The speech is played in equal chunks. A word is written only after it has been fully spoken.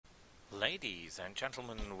Ladies and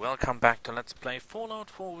gentlemen, welcome back to Let's Play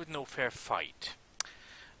Fallout 4 with No Fair Fight.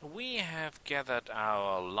 We have gathered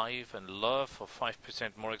our life and love for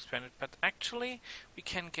 5% more experience, but actually we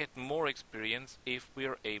can get more experience if we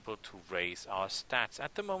are able to raise our stats.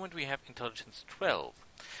 At the moment we have intelligence 12.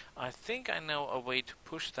 I think I know a way to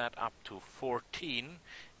push that up to 14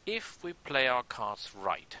 if we play our cards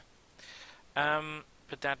right.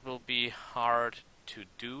 But that will be hard to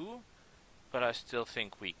do. But I still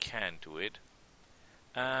think we can do it.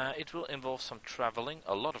 It will involve some traveling,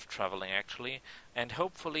 a lot of traveling actually, and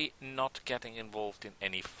hopefully not getting involved in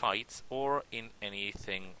any fights or in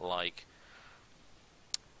anything like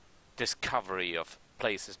discovery of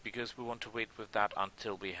places, because we want to wait with that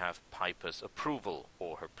until we have Piper's approval,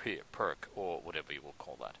 or her perk, or whatever you will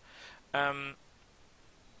call that.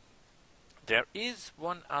 There is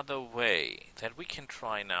one other way that we can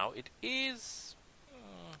try now. It is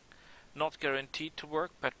not guaranteed to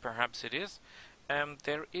work, but perhaps it is.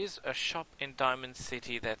 There is a shop in Diamond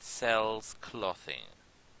City that sells clothing.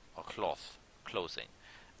 Clothing.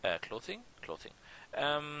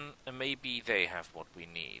 Maybe they have what we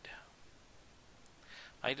need.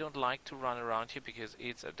 I don't like to run around here because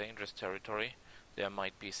it's a dangerous territory. There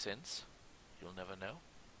might be sins. You'll never know.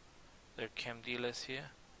 There are chem dealers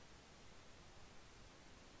here.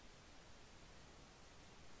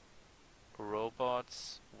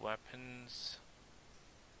 Robots, weapons.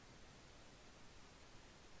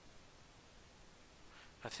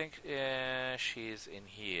 I think she's in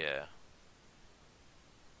here.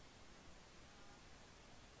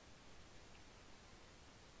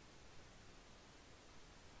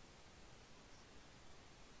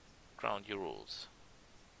 Ground your rules.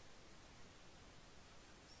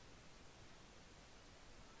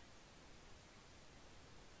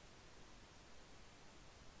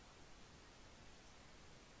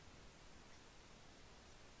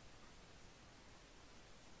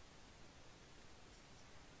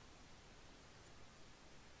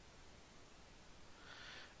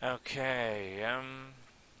 Okay,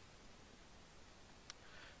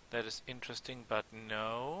 that is interesting, but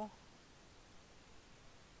no.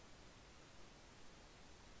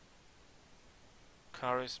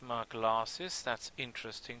 Charisma glasses, that's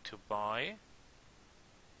interesting to buy.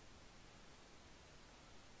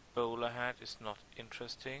 Bowler hat is not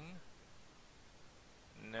interesting.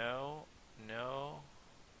 No, no.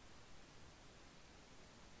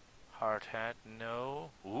 Hard hat, no.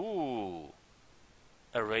 Ooh!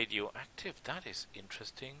 A radioactive, that is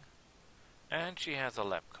interesting. And she has a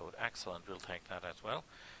lab coat. Excellent, we'll take that as well.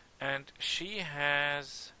 And she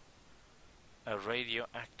has a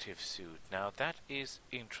radioactive suit. Now that is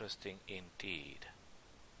interesting indeed.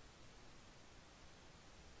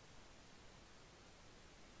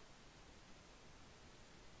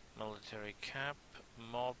 Military cap,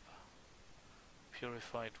 mob,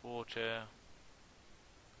 purified water.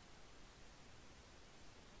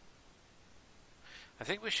 I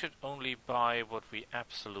think we should only buy what we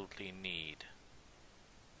absolutely need.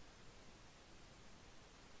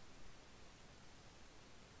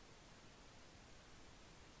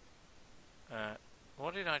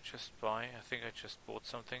 What did I just buy? I think I just bought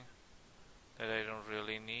something that I don't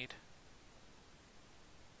really need.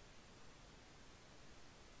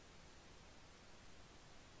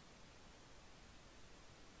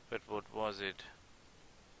 But what was it?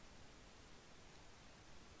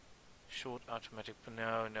 Short automatic,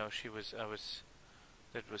 no,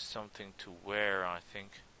 that was something to wear, I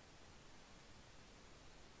think.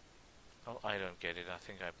 Oh, I don't get it. I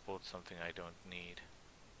think I bought something I don't need.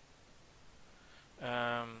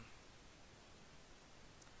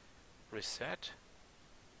 Reset.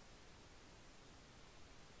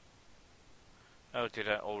 Oh, did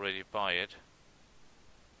I already buy it?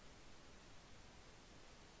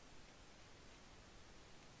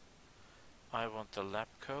 I want the lab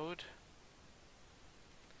code.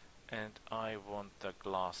 And I want the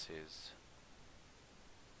glasses.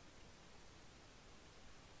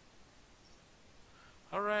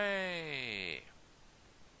 Hooray!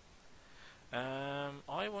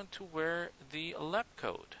 I want to wear the lab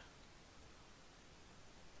coat.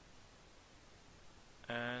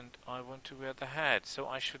 And I want to wear the hat. So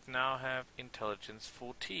I should now have intelligence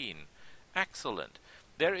 14. Excellent.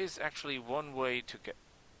 There is actually one way to get...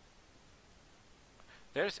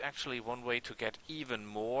 There's actually one way to get even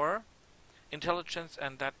more intelligence,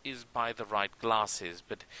 and that is by the right glasses,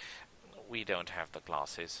 but we don't have the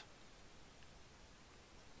glasses.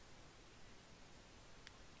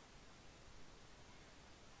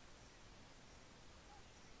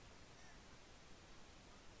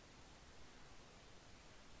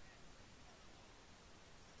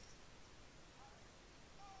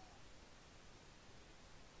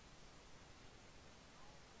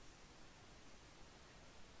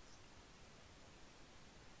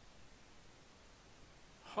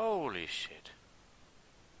 shit.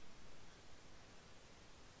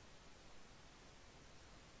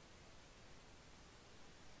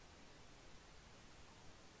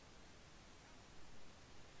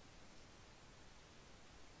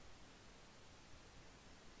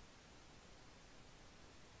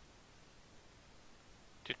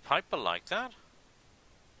 Did Piper like that?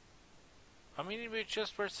 I mean, we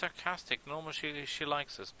just were sarcastic. Normally she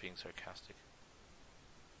likes us being sarcastic.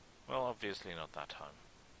 Well, obviously not that time.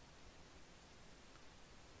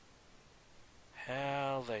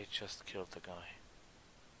 Hell, they just killed the guy.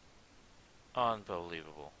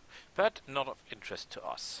 Unbelievable. But not of interest to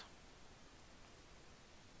us.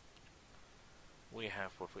 We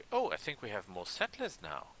have what we... Oh, I think we have more settlers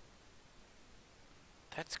now.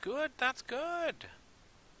 That's good, that's good.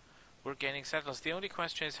 We're gaining settlers. The only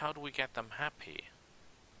question is, how do we get them happy?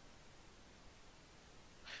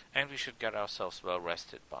 And we should get ourselves well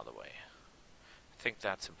rested, by the way. I think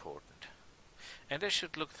that's important. And I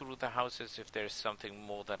should look through the houses if there's something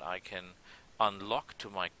more that I can unlock to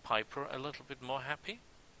make Piper a little bit more happy.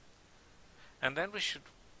 And then we should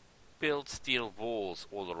build steel walls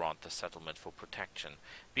all around the settlement for protection.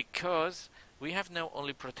 Because we have now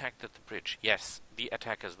only protected the bridge. Yes, the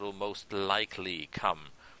attackers will most likely come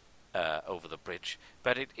over the bridge,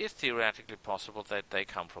 but it is theoretically possible that they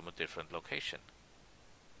come from a different location.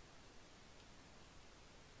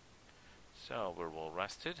 So we're well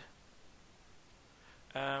rested.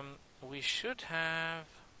 We should have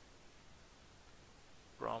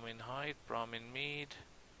Brahmin hide, Brahmin mead.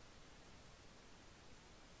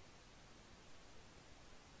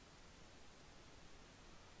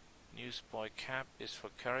 Newsboy cap is for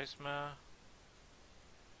charisma.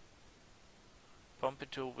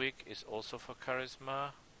 Pompadour wig is also for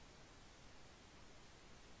charisma.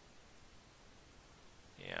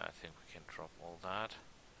 Yeah, I think we can drop all that.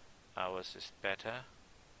 Ours is better.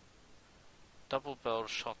 Double barrel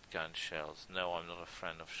shotgun shells. No, I'm not a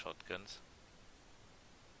friend of shotguns.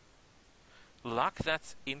 Luck,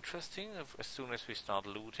 that's interesting as soon as we start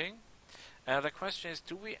looting. The question is,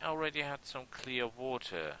 do we already have some clear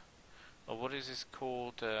water? Or what is this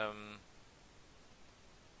called?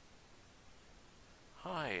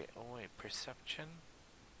 Hi, oh wait, perception?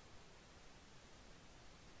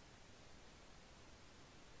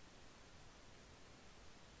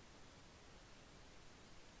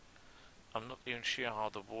 I'm not even sure how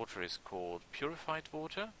the water is called. Purified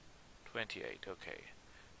water? 28, okay.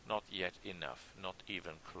 Not yet enough, not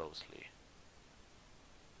even closely.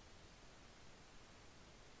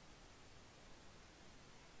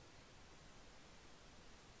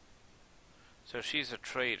 So she's a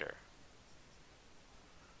trader.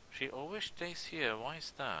 She always stays here, why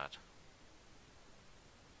is that?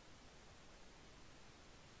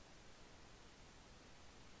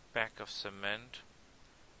 Bag of cement,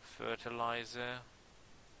 fertilizer,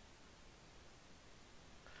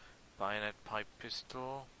 bayonet pipe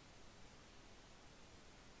pistol,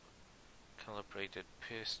 calibrated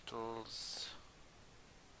pistols.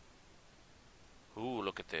 Ooh,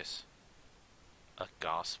 look at this. A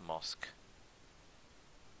gas mask.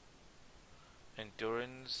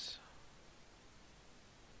 Endurance,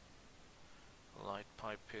 light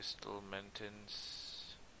pipe pistol,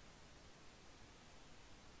 maintenance.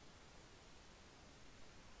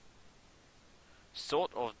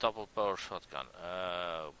 Sort of double barrel shotgun.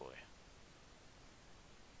 Oh boy.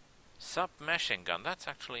 Submachine gun. That's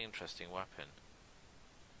actually an interesting weapon.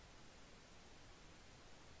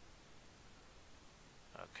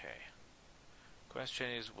 Okay. Question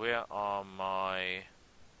is, where are my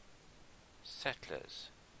settlers?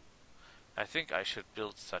 I think I should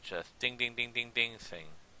build such a ding ding ding ding ding thing.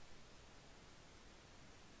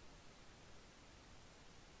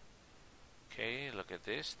 Okay, look at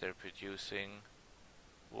this. They're producing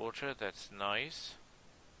water. That's nice.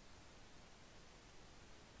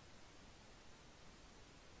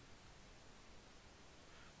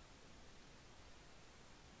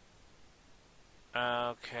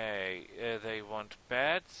 Okay, they want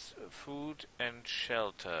beds, food and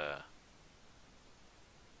shelter.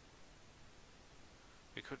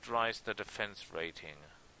 We could rise the defense rating.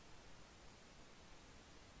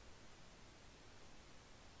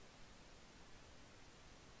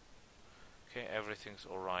 Okay, everything's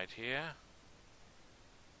alright here.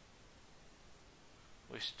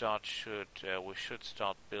 We should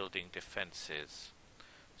start building defenses.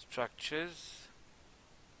 Structures,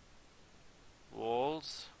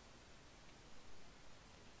 walls.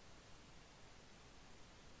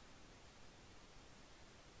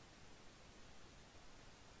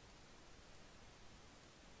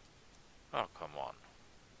 Oh, come on.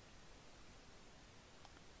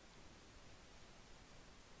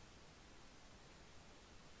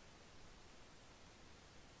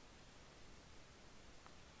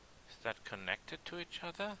 that connected to each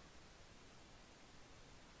other?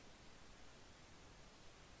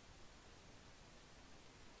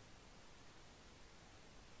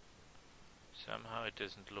 Somehow it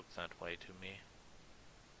doesn't look that way to me.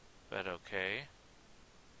 But okay.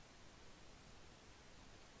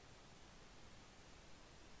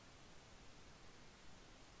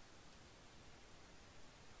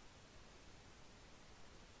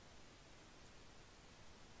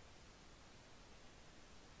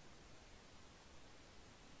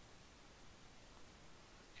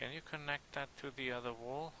 Can you connect that to the other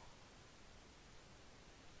wall?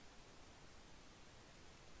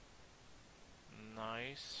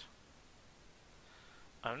 Nice.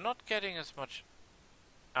 I'm not getting as much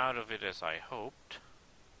out of it as I hoped.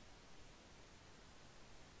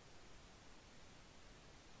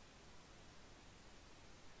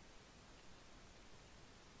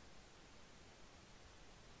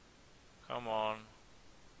 Come on.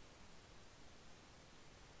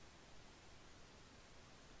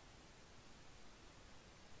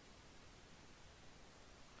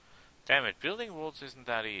 Damn it, building walls isn't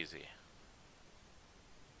that easy.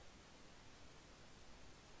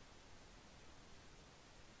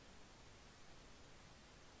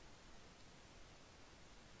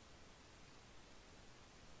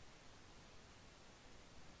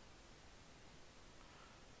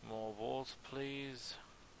 More walls, please.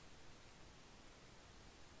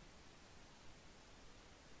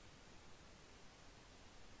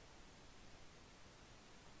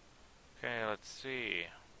 Okay, let's see.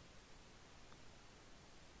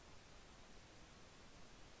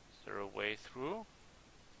 Is there a way through?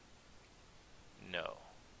 No.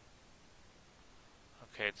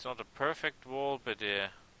 Okay, it's not a perfect wall, but can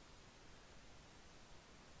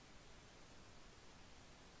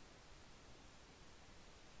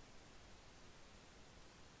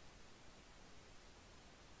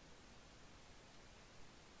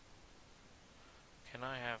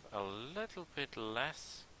I have a little bit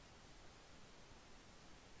less?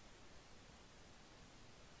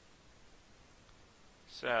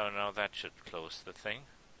 So now that should close the thing.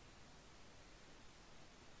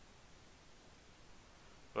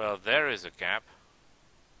 Well, there is a gap.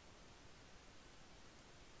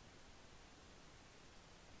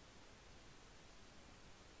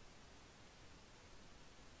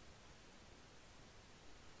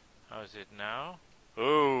 How is it now?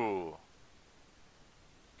 Oh!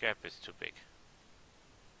 Gap is too big.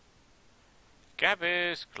 Gap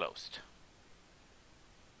is closed.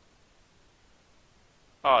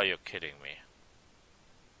 Oh, you're kidding me.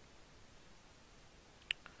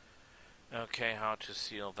 Okay, how to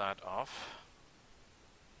seal that off?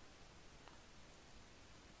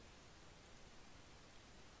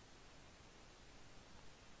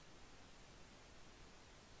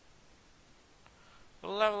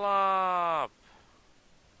 Level up!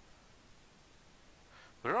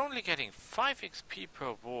 We're only getting 5 XP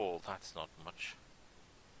per wall, that's not much.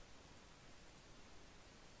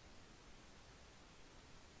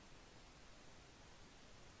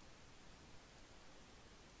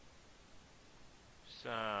 So...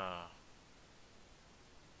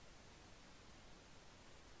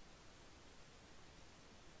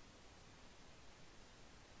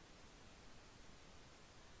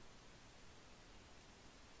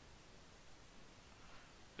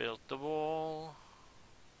 build the wall.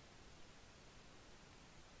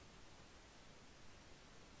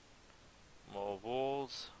 More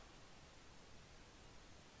walls.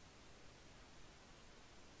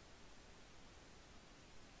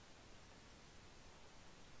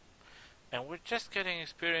 And we're just getting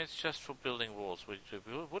experience just for building walls. Would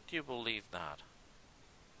you believe that?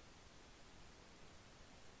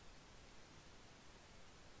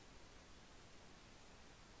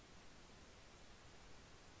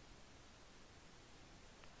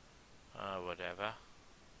 Whatever.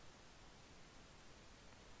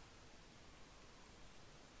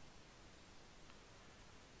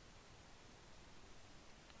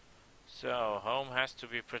 So, home has to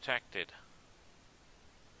be protected.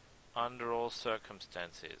 Under all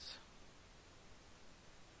circumstances.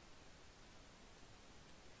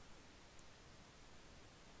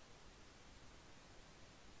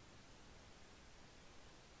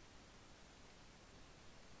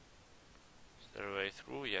 Is there a way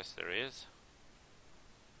through? Yes, there is.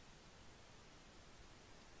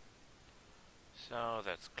 So,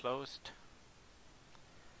 that's closed.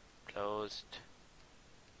 Closed.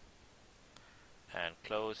 And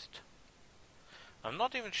closed. I'm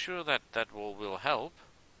not even sure that that wall will help.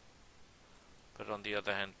 But on the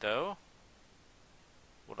other hand though,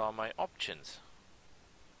 what are my options?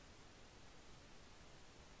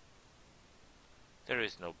 There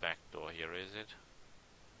is no back door here, is it?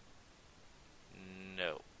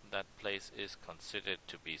 No. That place is considered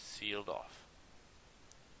to be sealed off.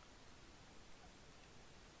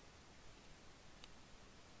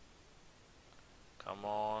 Come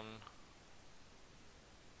on.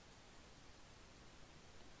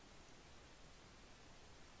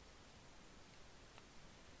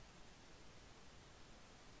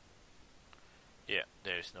 Yeah,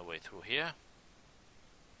 there is no way through here.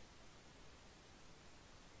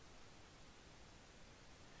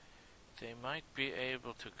 They might be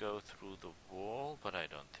able to go through the wall, but I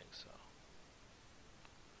don't think so.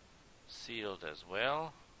 Sealed as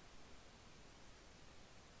well.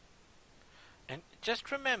 And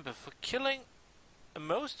just remember, for killing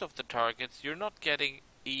most of the targets, you're not getting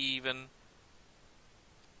even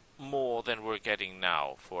more than we're getting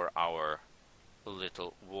now for our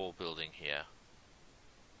little wall building here.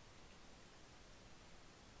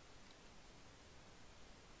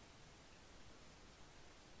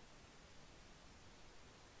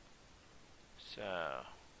 So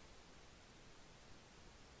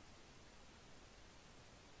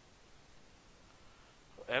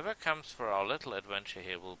whoever comes for our little adventure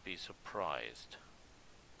here will be surprised.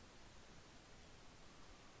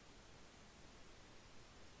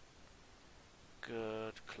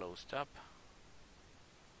 Good, closed up.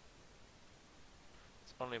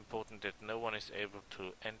 It's only important that no one is able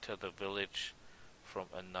to enter the village from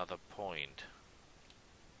another point.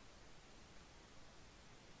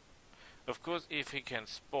 Of course, if he can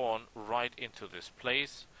spawn right into this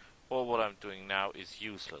place, all what I'm doing now is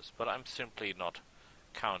useless, but I'm simply not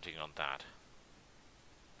counting on that.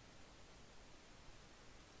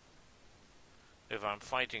 If I'm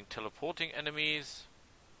fighting teleporting enemies,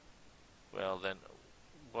 well then,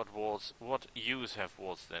 what use have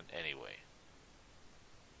walls then anyway?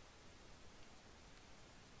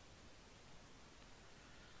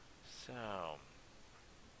 So,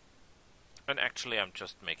 and actually I'm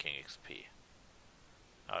just making XP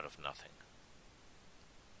out of nothing.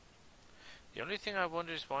 The only thing I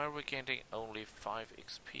wonder is why are we getting only 5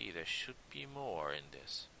 XP? There should be more in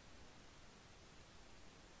this.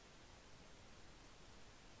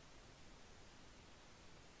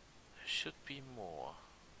 There should be more.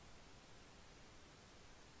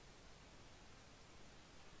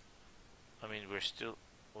 I mean, we're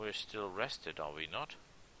still rested, are we not?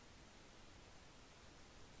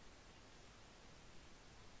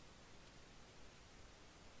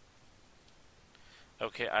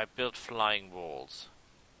 Okay, I built flying walls.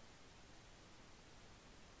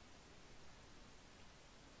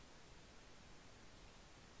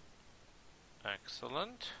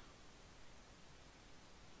 Excellent.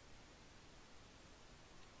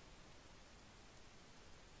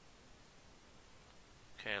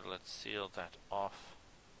 Okay, let's seal that off.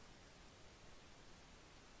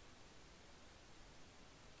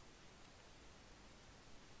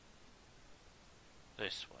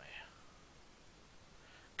 This way.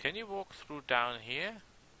 Can you walk through down here?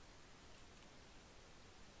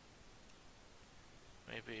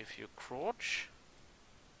 Maybe if you crouch?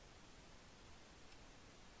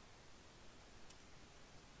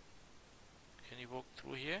 Can you walk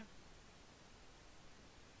through here?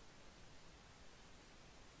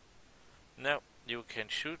 No, you can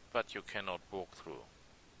shoot, but you cannot walk through.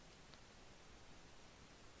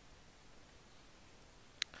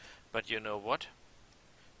 But you know what?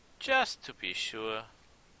 Just to be sure,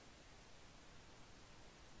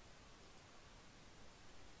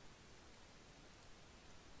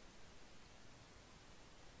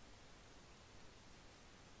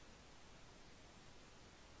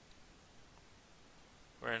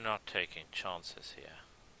 we're not taking chances here.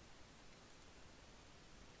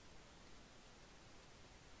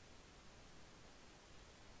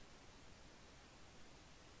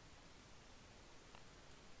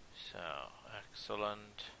 So, excellent.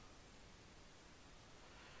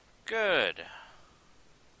 Good.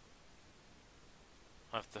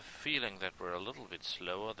 I have the feeling that we're a little bit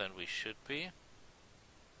slower than we should be.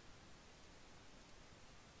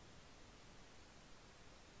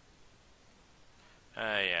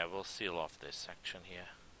 Yeah, we'll seal off this section here.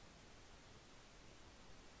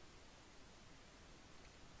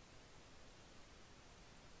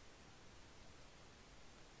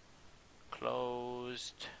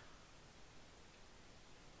 Closed.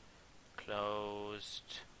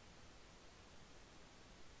 Closed.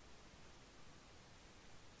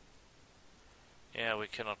 Yeah, we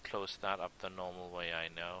cannot close that up the normal way, I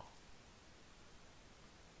know.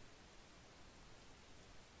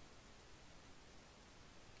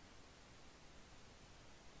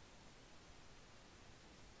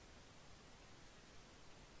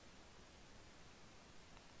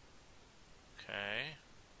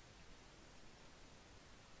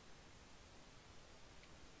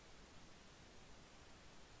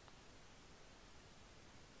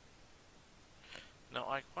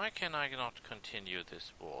 can I not continue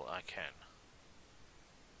this wall? I can.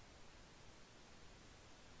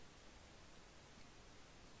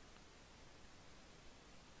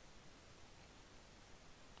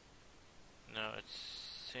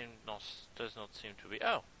 No, does not seem to be.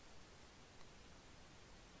 Oh!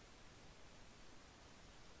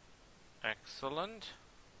 Excellent.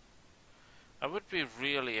 I would be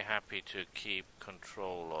really happy to keep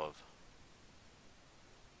control of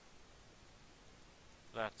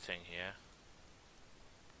that thing here.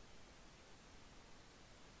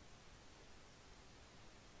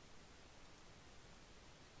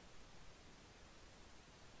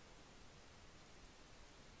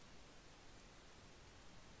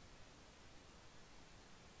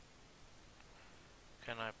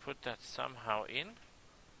 Can I put that somehow in?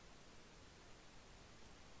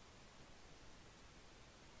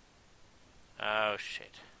 Oh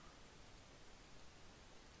shit.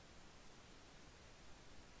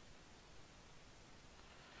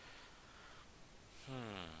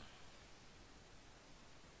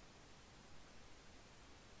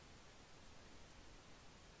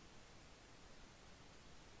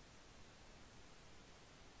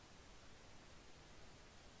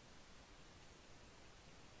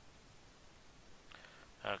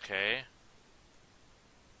 Okay.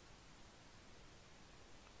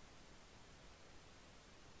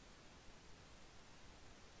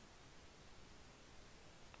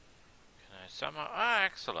 Can I somehow... Ah,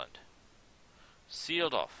 excellent.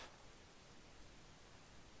 Sealed off.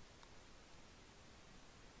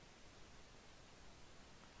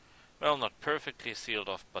 Well, not perfectly sealed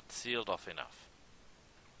off, but sealed off enough.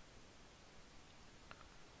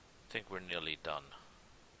 I think we're nearly done.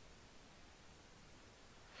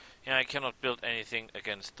 Yeah, I cannot build anything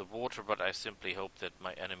against the water, but I simply hope that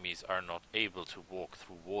my enemies are not able to walk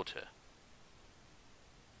through water.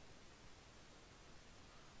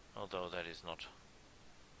 Although that is not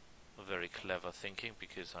a very clever thinking,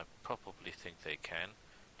 because I probably think they can.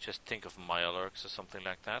 Just think of Mirelurks or something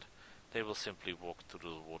like that. They will simply walk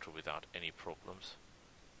through the water without any problems.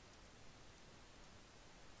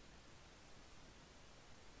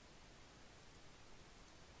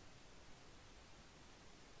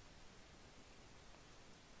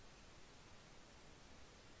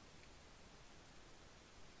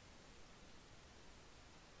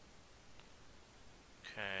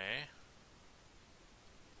 Okay.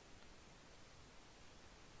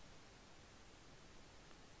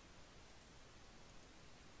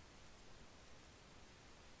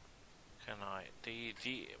 Can I...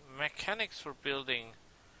 The mechanics for building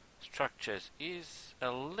structures is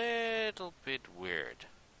a little bit weird.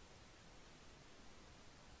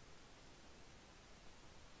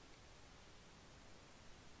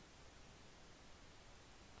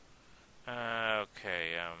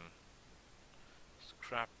 Okay,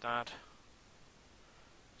 scrap that.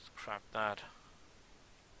 Scrap that.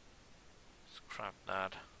 Scrap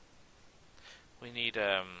that. We need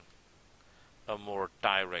a more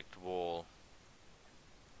direct wall.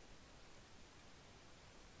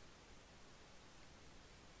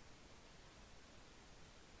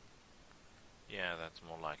 Yeah, that's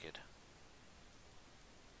more like it.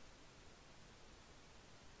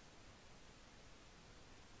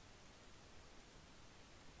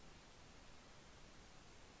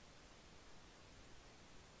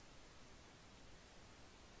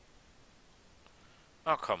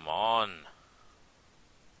 Oh, come on.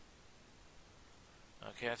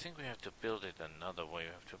 Okay, I think we have to build it another way.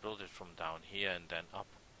 We have to build it from down here and then up.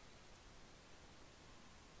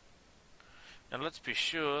 And let's be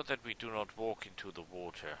sure that we do not walk into the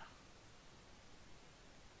water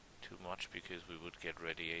too much, because we would get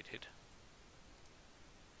radiated.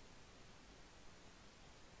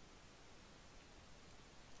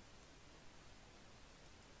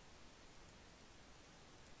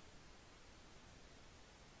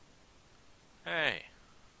 Hey!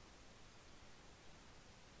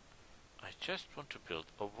 I just want to build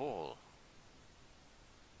a wall.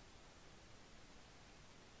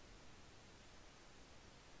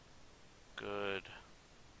 Good.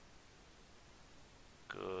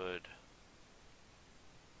 Good.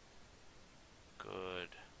 Good.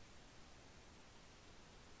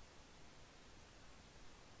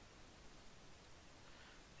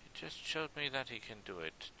 He just showed me that he can do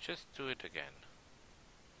it. Just do it again.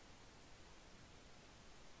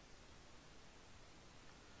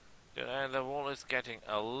 The wall is getting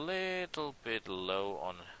a little bit low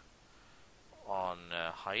on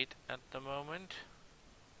height at the moment.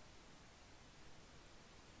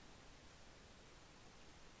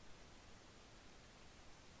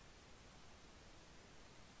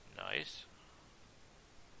 Nice.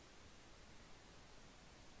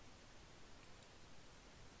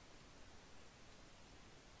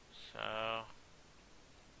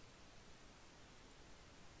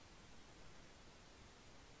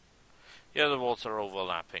 Yeah, the walls are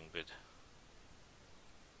overlapping, but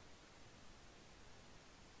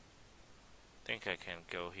I think I can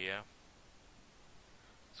go here.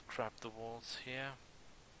 Scrap the walls here,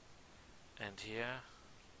 and here,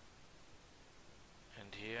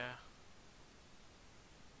 and here,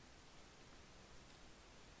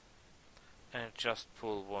 and just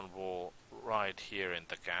pull one wall right here in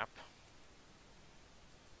the gap.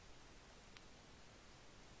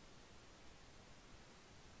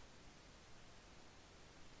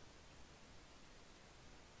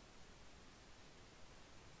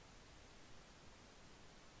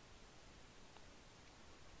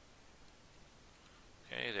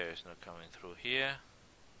 Okay, there is no coming through here.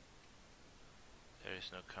 There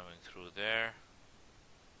is no coming through there.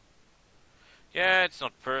 Yeah, it's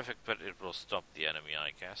not perfect, but it will stop the enemy,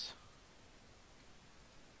 I guess.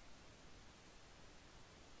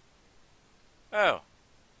 Oh!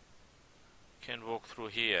 Can walk through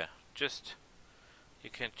here. You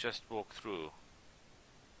can't just walk through.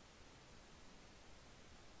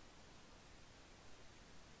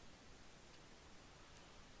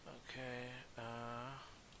 Okay,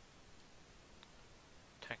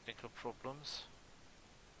 technical problems.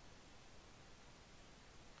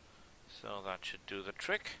 So that should do the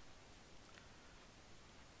trick.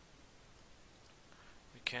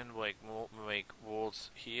 We can make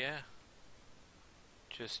walls here,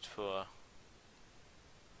 just for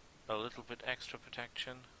a little bit extra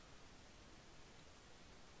protection.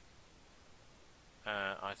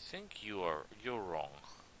 I think you're wrong.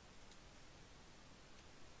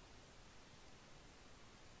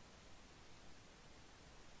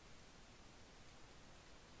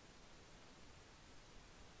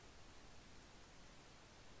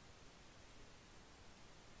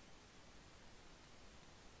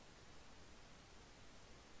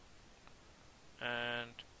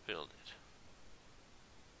 And build it.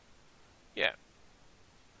 Yeah.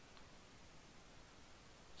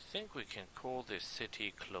 I think we can call this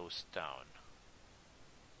city closed down.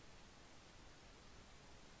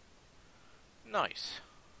 Nice.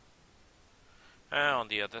 On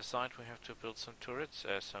the other side we have to build some turrets,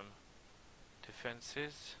 some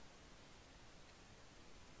defenses.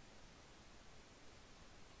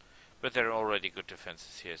 But there are already good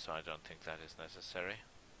defenses here, so I don't think that is necessary.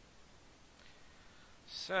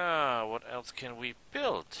 So, what else can we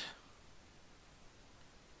build?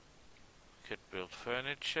 We could build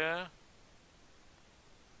furniture.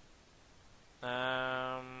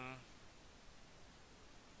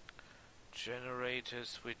 Generator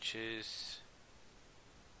switches.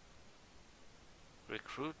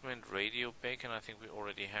 Recruitment radio beacon, I think we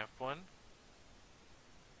already have one.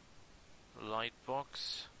 Light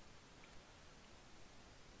box.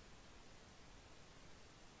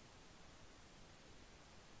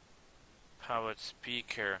 Powered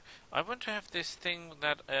speaker. I want to have this thing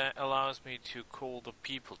that allows me to call the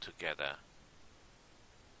people together.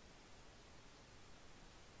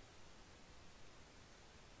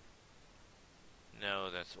 No,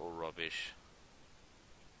 that's all rubbish.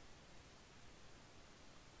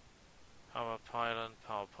 Power pylon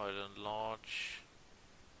large.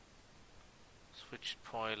 Switched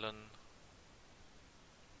pylon.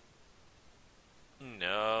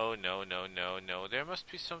 No. There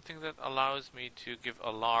must be something that allows me to give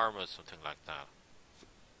alarm or something like that.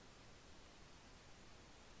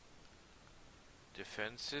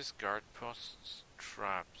 Defenses, guard posts,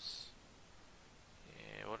 traps.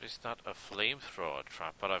 Yeah, what is that? A flamethrower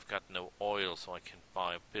trap, but I've got no oil, so I can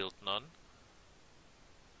build none.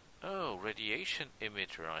 Oh, radiation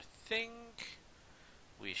emitter. I think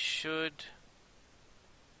we should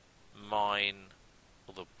mine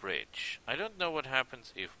the bridge. I don't know what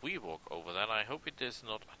happens if we walk over that. I hope it does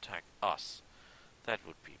not attack us. That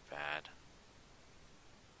would be bad.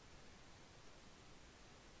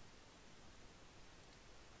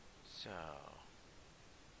 So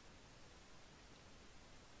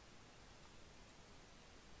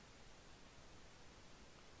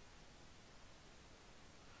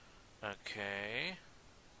okay.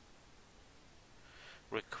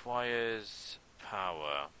 Requires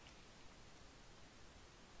power.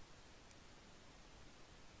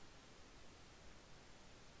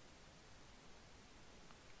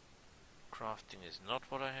 Crafting is not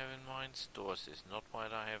what I have in mind. Stores is not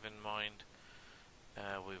what I have in mind.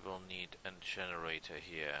 We will need a generator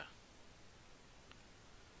here.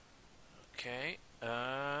 Okay.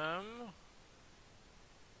 A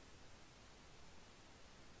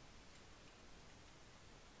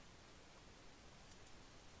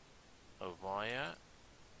wire.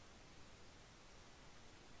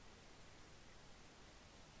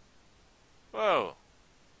 Whoa.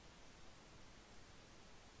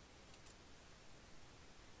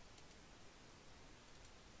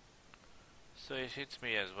 So it hits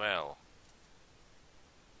me as well.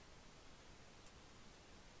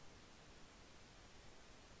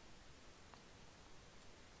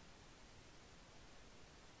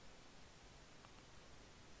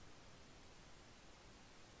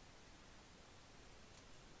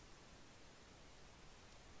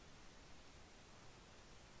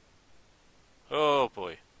 Oh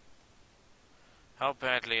boy. How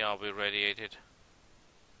badly are we radiated?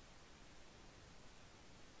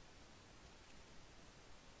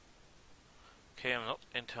 Okay, I'm not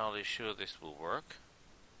entirely sure this will work.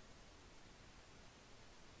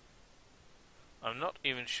 I'm not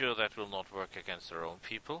even sure that will not work against our own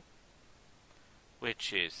people,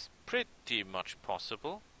 which is pretty much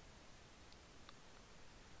possible.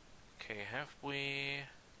 Okay, have we...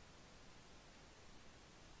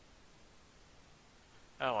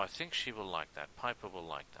 Oh, I think she will like that. Piper will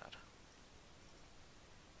like that.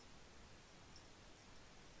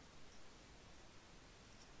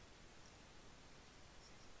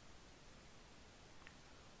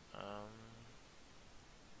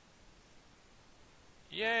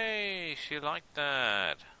 Yay! She liked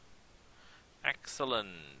that.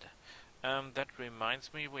 Excellent. That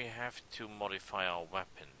reminds me, we have to modify our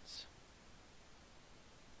weapons.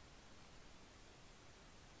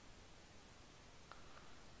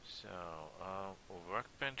 So,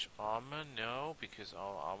 workbench armor, no, because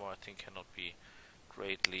our armor I think cannot be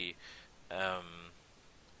greatly.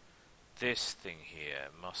 This thing here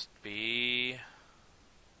must be.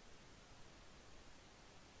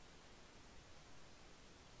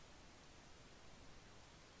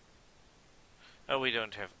 Oh, we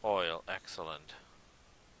don't have oil. Excellent.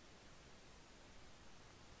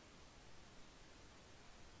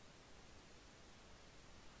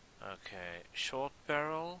 Okay, short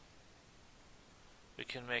barrel. We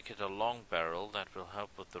can make it a long barrel, that will help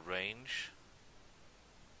with the range.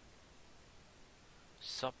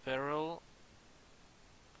 Sub barrel.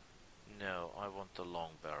 No, I want the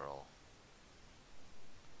long barrel.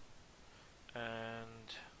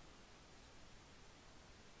 And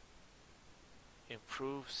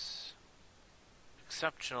improves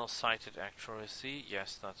exceptional sighted accuracy.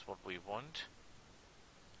 Yes, that's what we want.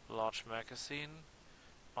 Large magazine.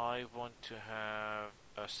 I want to have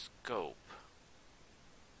a scope.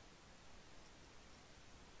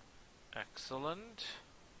 Excellent.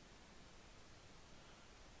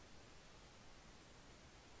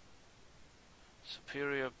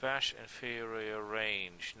 Superior bash, inferior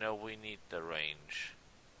range. No, we need the range.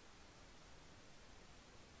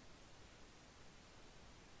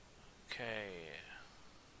 Okay.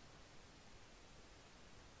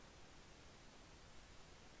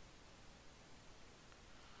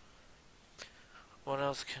 What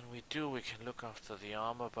else can we do? We can look after the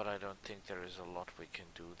armor, but I don't think there is a lot we can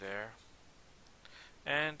do there.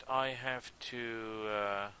 And I have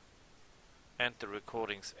to end the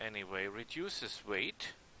recordings anyway. Reduces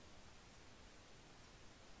weight.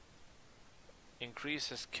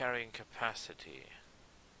 Increases carrying capacity.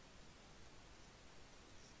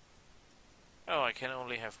 Oh, I can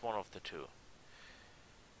only have one of the two.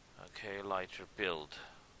 Okay, lighter build.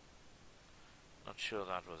 Not sure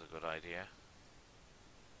that was a good idea.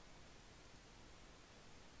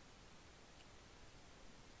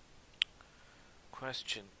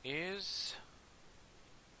 Question is,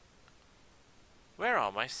 where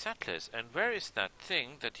are my settlers, and where is that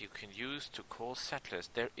thing that you can use to call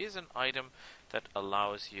settlers? There is an item that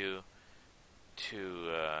allows you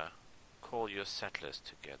to call your settlers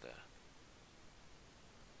together.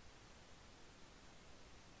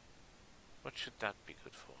 What should that be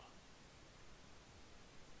good for?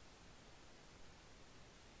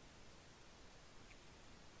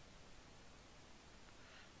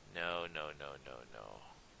 No.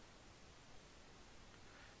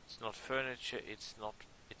 It's not furniture, it's not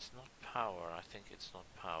power. I think it's not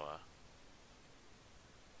power.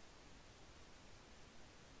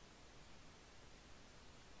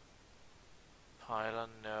 Pylon,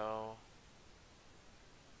 no.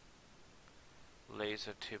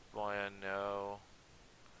 Laser tip wire, no.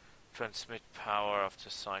 Transmit power after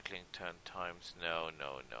cycling 10 times, no.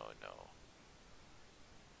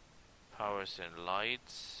 Powers in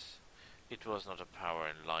lights. It was not a power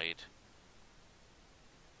in light.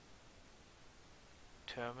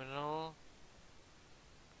 Terminal.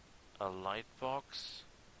 A light box.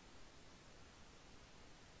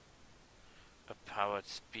 A powered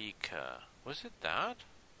speaker. Was it that?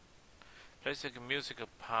 Plays like musical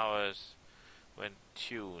powers when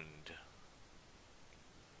tuned.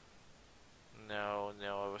 No,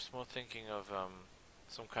 I was more thinking of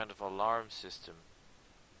some kind of alarm system.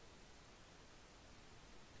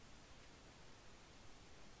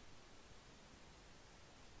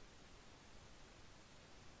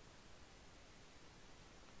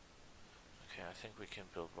 think we can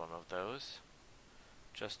build one of those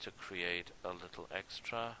just to create a little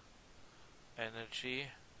extra energy.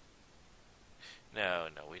 No,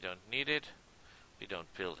 we don't need it. We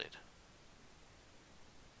don't build it.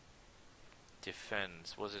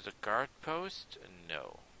 Defense. Was it a guard post?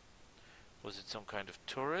 No. Was it some kind of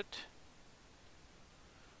turret?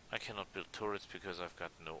 I cannot build turrets because I've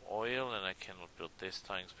got no oil, and I cannot build these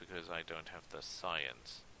tanks because I don't have the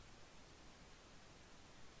science.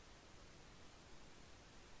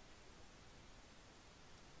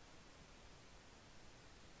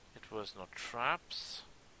 It was not traps.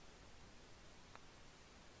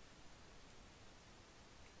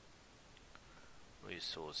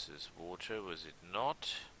 Resources. Water. Was it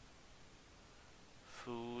not?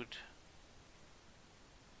 Food.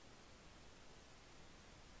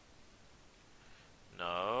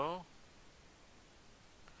 No.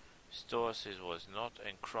 Stores it was not,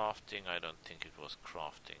 and crafting, I don't think it was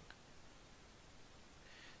crafting.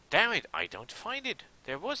 Damn it, I don't find it.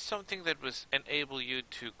 There was something that was enable you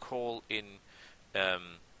to call in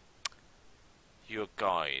your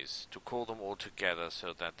guys, to call them all together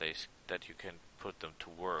so that that you can put them to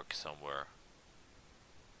work somewhere.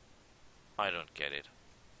 I don't get it.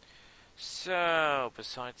 So,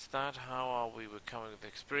 besides that, how are we becoming with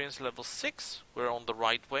experience? Level 6. We're on the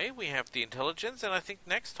right way. We have the intelligence, and I think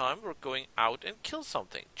next time we're going out and kill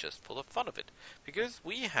something, just for the fun of it. Because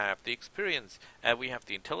we have the experience, and we have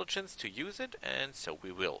the intelligence to use it, and so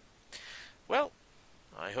we will. Well,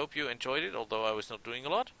 I hope you enjoyed it, although I was not doing a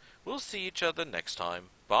lot. We'll see each other next time.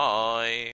 Bye!